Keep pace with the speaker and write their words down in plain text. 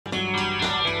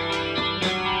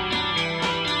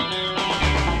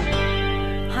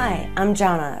I'm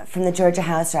Jonna from the Georgia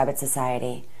House Rabbit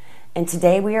Society, and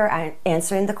today we are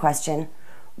answering the question,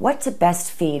 what to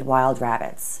best feed wild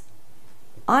rabbits?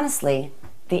 Honestly,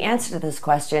 the answer to this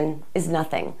question is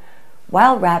nothing.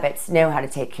 Wild rabbits know how to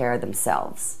take care of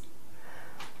themselves.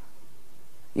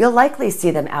 You'll likely see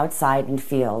them outside in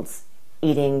fields,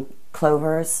 eating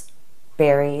clovers,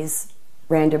 berries,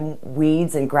 random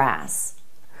weeds and grass.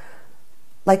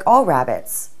 Like all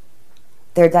rabbits,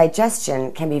 their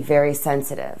digestion can be very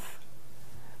sensitive.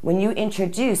 When you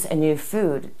introduce a new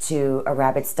food to a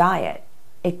rabbit's diet,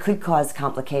 it could cause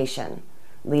complication,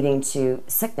 leading to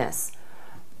sickness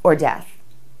or death.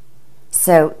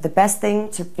 So the best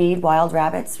thing to feed wild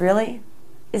rabbits, really,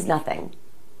 is nothing.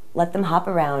 Let them hop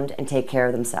around and take care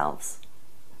of themselves.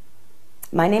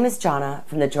 My name is Jonna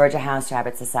from the Georgia House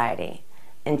Rabbit Society,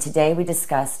 and today we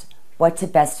discussed what to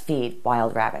best feed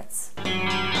wild rabbits.